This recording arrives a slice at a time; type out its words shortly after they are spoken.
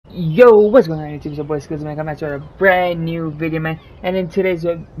Yo, what's going on YouTube? It's your boy Skillzy, man. Coming at you with a brand new video, man. And in today's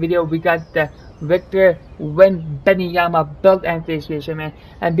video, we got the Victor Wembanyama build and face creation, man.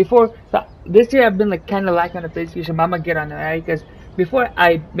 And before, so this year I've been like kind of lacking on the face creation, but I'm gonna get on it, right? Because before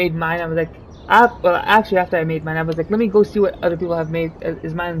I made mine, I was like, well, actually after I made mine, I was like, let me go see what other people have made.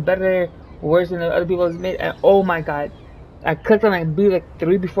 Is mine better, worse than the other people's made? And oh my god, I clicked on like like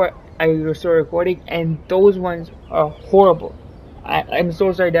 3 before I started recording, and those ones are horrible. I'm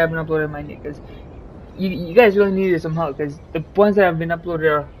so sorry that I haven't uploaded mine yet, because you guys really needed some help, because the ones that have been uploaded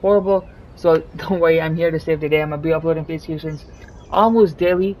are horrible. So don't worry, I'm here to save the day. I'm gonna be uploading face creations almost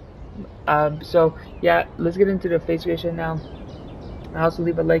daily. So yeah, let's get into the face creation now. And also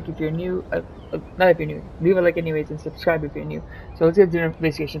leave a like if you're new. Not if you're new. Leave a like anyways, and subscribe if you're new. So let's get into the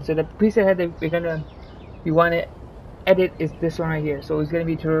face creation. So the preset head that we want to edit is this one right here. So it's gonna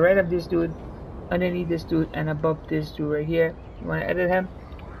be to the right of this dude, underneath this dude, and above this dude right here. You want to edit him.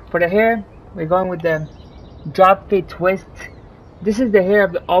 For the hair, we're going with the drop fade twist. This is the hair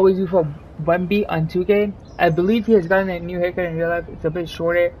I've always used for Wemby on 2K. I believe he has gotten a new haircut in real life. It's a bit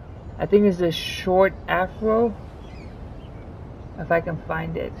shorter. I think it's a short afro, if I can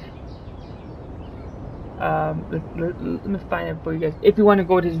find it. Let me find it for you guys. If you want to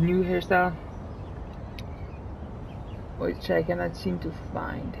go with his new hairstyle, which I cannot seem to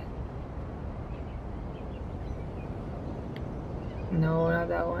find. No, not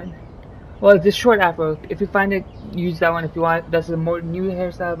that one. Well, it's a short afro. If you find it, use that one if you want. That's a more new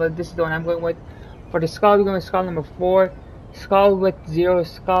hairstyle, but this is the one I'm going with. For the skull, we're going with skull number 4. Skull with 0,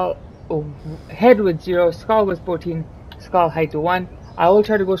 head with 0, skull with 14, skull height to 1. I will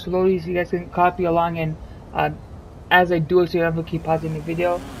try to go slowly so you guys can copy along, and as I do it, so you don't have to keep pausing the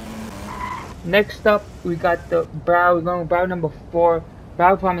video. Next up, we got the brow. We're going with brow number 4.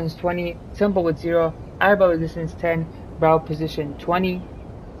 Brow prominence 20, temple with 0, eyebrow resistance 10, brow position 20.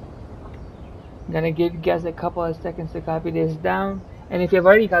 I'm gonna give you guys a couple of seconds to copy this down, and if you've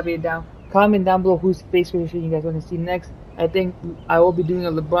already copied it down, comment down below whose face creation you guys want to see next. I think I will be doing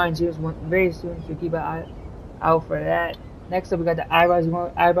a LeBron James one very soon, so keep an eye out for that. Next up, we got the eyebrows.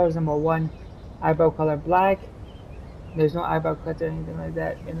 Eyebrows number 1, eyebrow color black. There's no eyebrow cuts or anything like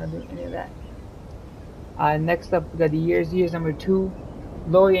that. You're not doing any of that. Next up, we got the ears. Ears number 2,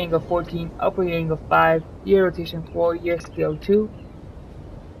 lower ear angle 14, upper ear angle 5, ear rotation 4, ear scale 2.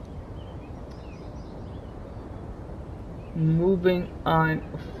 Moving on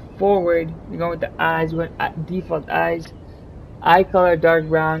forward, we're going with the eyes. We're going default eyes. Eye color dark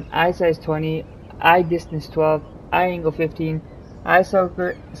brown, eye size 20, eye distance 12, eye angle 15, eye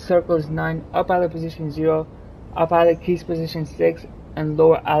circles 9, up eyelid position 0, up eyelid crease position 6, and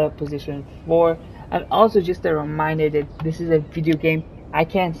lower eyelid position 4. And also just a reminder that this is a video game. I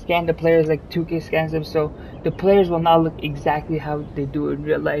can't scan the players like 2K scans them, so the players will not look exactly how they do in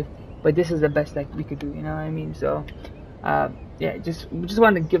real life. But this is the best that we could do, you know what I mean? So yeah, just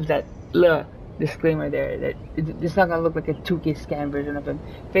wanted to give that little disclaimer there that it's not gonna look like a 2K scan version of him.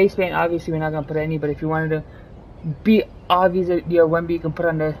 Face paint, obviously we're not gonna put any, but if you wanted to be obvious that you're Wemby, you can put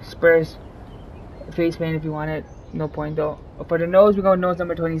on the Spurs face paint if you want it. No point though. For the nose, we're going nose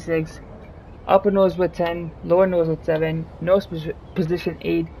number 26. Upper nose with 10, lower nose with 7, nose position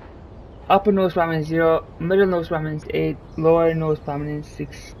 8, upper nose prominence 0, middle nose prominence 8, lower nose prominence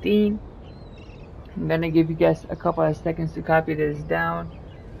 16. I'm gonna give you guys a couple of seconds to copy this down,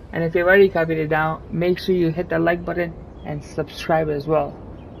 and if you've already copied it down, make sure you hit the like button and subscribe as well.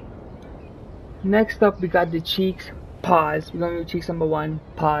 Next up, we got the cheeks. Pause. We're going with cheeks number 1,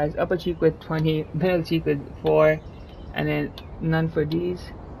 pause, upper cheek with 20, middle cheek with 4, and then none for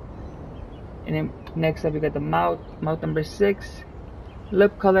these. And then next up, we got the mouth number 6,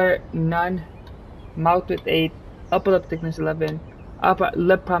 lip color none, mouth with 8, upper lip thickness 11, upper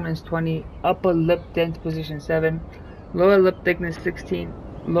lip prominence 20, upper lip dent position 7, lower lip thickness 16,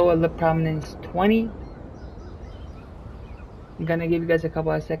 lower lip prominence 20. I'm gonna give you guys a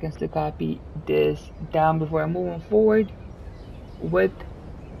couple of seconds to copy this down before I'm moving forward with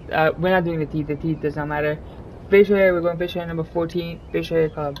we're not doing the teeth does not matter. Facial hair, we're going facial hair number 14, facial hair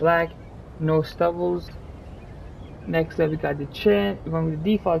color black, no stubbles. Next up, we got the chin. We're going with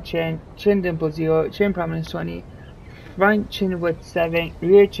the default chin dimple 0, chin prominence 20, front chin with 7,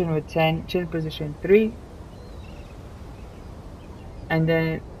 rear chin with 10, chin position 3. And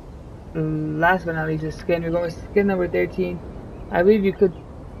then last but not least, the skin. We're going with skin number 13. I believe you could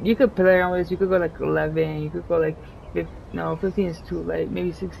play around with this. You could go like 11, you could go like 15 is too light,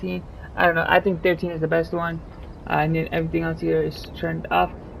 maybe 16. I don't know. I think 13 is the best one. And then everything else here is turned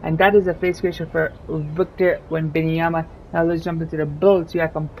off. And that is a face creation for Victor Wembanyama. Now let's jump into the build so I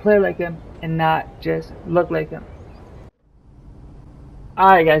can play like him and not just look like him.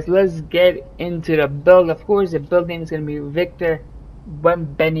 Alright guys, let's get into the build. Of course, the build name is going to be Victor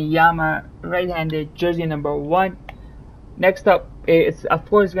Wembanyama, right-handed, jersey number 1. Next up, it's of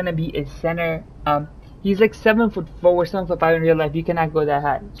course going to be a center. He's like 7'4", 7'5" in real life. You cannot go that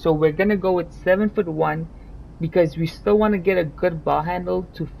high. So we're going to go with 7'1", because we still want to get a good ball handle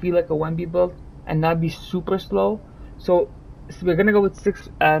to feel like a 1B build and not be super slow. So we're going to go with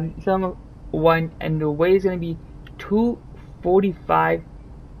 7'1", and the weight is going to be 245.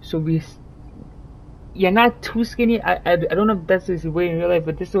 So you're not too skinny. I don't know if that's his weight in real life,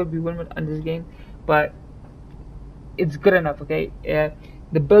 but this would be one on this game. But it's good enough, okay?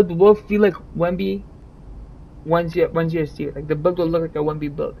 The build will feel like 1B once you see it. Like the build will look like a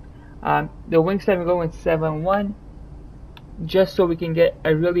 1B build. The wingspan we're going with 7'1", just so we can get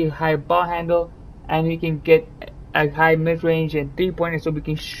a really high ball handle and we can get a high mid-range and 3-pointer, so we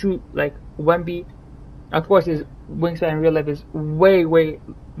can shoot like 1B. Of course, his wingspan in real life is way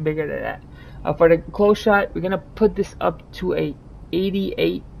bigger than that. For the close shot, we're gonna put this up to a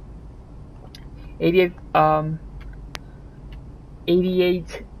 88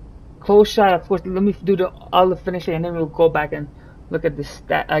 close shot. Of course, let me do all the finishing, and then we'll go back and look at the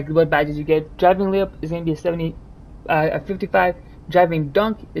stat, like what badges you get. Driving layup is gonna be a 55. Driving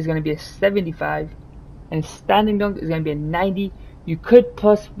dunk is gonna be a 75, and standing dunk is gonna be a 90. You could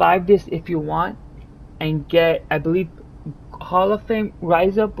 +5 this if you want and get, I believe, Hall of Fame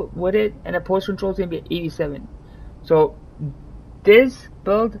rise up with it, and the post control is gonna be an 87. So this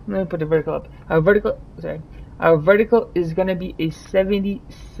build, let me put the vertical up. Our vertical is gonna be a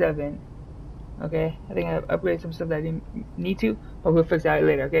 77. Okay, I think I upgraded some stuff that I didn't need to, but we'll fix that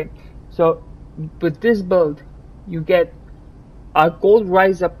later. Okay, so with this build, you get a gold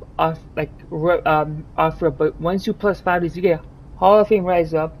rise up off offer, but once you +5 this, you get Hall of Fame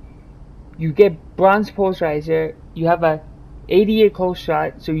rise up. You get bronze post riser. You have a 88 close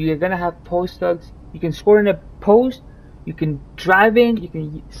shot, so you're gonna have post ducks. You can score in the post. You can drive in. You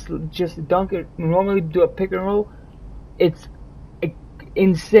can just dunk it. Normally do a pick and roll. It's an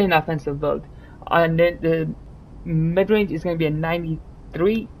insane offensive build. And then the mid range is gonna be a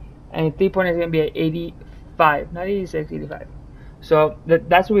 93, and the 3-pointer is gonna be an 85, not 86, 85. So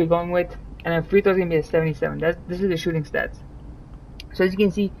that's what we're going with. And then free throw is gonna be a 77. This is the shooting stats. So as you can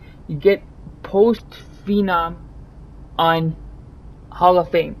see, you get post phenom on Hall of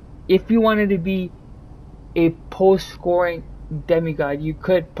Fame. If you wanted to be a post scoring demigod, you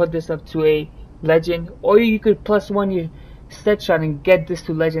could put this up to a legend, or you could +1 your set shot and get this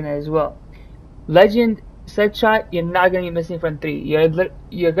to legend as well. Legend set shot, you're not gonna be missing from 3.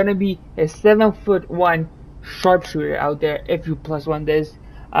 You're gonna be a 7'1" sharpshooter out there if you +1 this.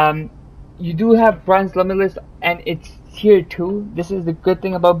 You do have bronze limitless, and it's tier 2. This is the good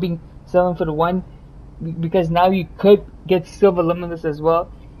thing about being 7'1", because now you could get silver limitless as well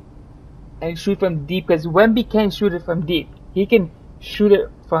and shoot from deep, because Wemby can't shoot it from deep. He can shoot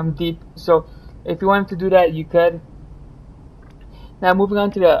it from deep, so if you wanted to do that, you could. Now moving on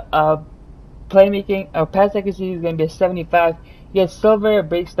to the playmaking, pass accuracy is going to be a 75. You get silver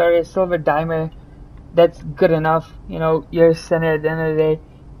break starter, silver dimer. That's good enough. You know, you're a center at the end of the day,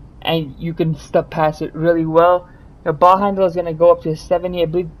 and you can step past it really well. Your ball handle is going to go up to 70. I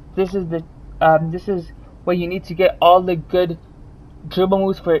believe this is what you need to get all the good dribble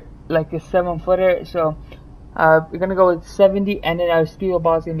moves for like a 7-footer. So we're going to go with 70, and then our speed of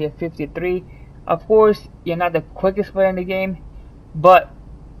ball is going to be a 53. Of course, you're not the quickest player in the game, but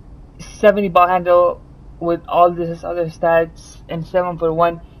 70 ball handle with all this other stats and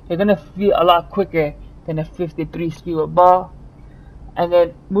 7'1", you're going to feel a lot quicker than a 53 speed with ball. And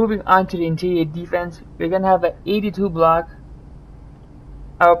then moving on to the interior defense, we're going to have an 82 block.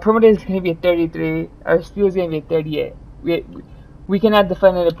 Our perimeter is going to be a 33. Our steal is going to be a 38. We cannot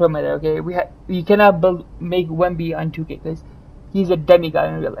defend in the perimeter, okay? You cannot make Wemby on 2K because he's a demigod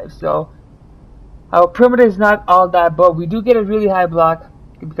in real life. So our perimeter is not all that, but we do get a really high block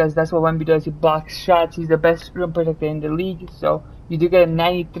because that's what Wemby does. He blocks shots. He's the best rim protector in the league. So you do get a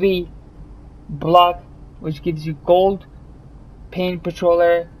 93 block, which gives you gold, paint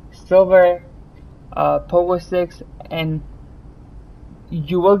patroller, silver, pogo 6, and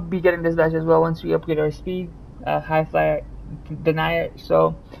you will be getting this badge as well once we upgrade our speed, high flyer, denier.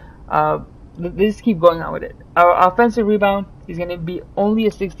 So let's keep going on with it. Our offensive rebound is going to be only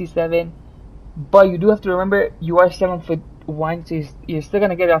a 67, but you do have to remember you are 7'1", so you're still going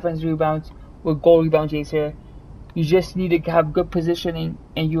to get offensive rebounds with goal rebound chaser. You just need to have good positioning,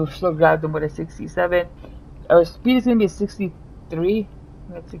 and you'll still grab them with a 67. Our speed is going to be a 63,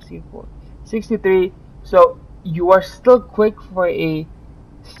 not 64, 63. So you are still quick for a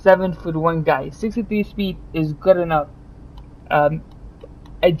 7'1" guy. 63 speed is good enough.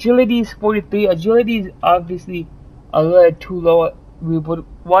 agility is 43. Agility is obviously a little too low. We would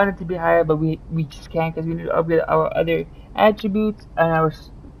want it to be higher, but we just can't because we need to upgrade our other attributes and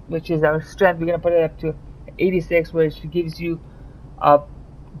which is our strength. We're gonna put it up to 86, which gives you a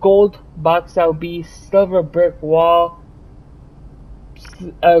gold box out beast, silver brick wall,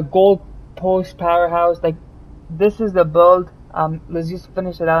 a gold post powerhouse. Like, this is the build. Let's just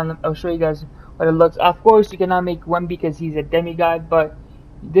finish it out and I'll show you guys what it looks. Of course, you cannot make Wemby because he's a demigod, but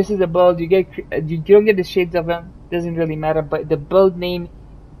this is the build. You don't get the shades of him. Doesn't really matter. But the build name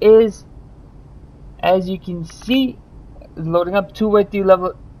is, as you can see, loading up 2 or 3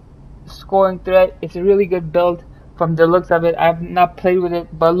 level scoring threat. It's a really good build from the looks of it. I've not played with it,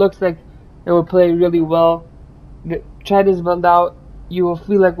 but it looks like it will play really well. Try this build out. You will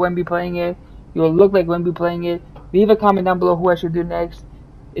feel like Wemby playing it. You will look like Wemby playing it. Leave a comment down below who I should do next.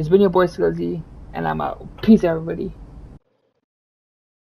 It's been your boy Skillzy, and I'm out. Peace, everybody.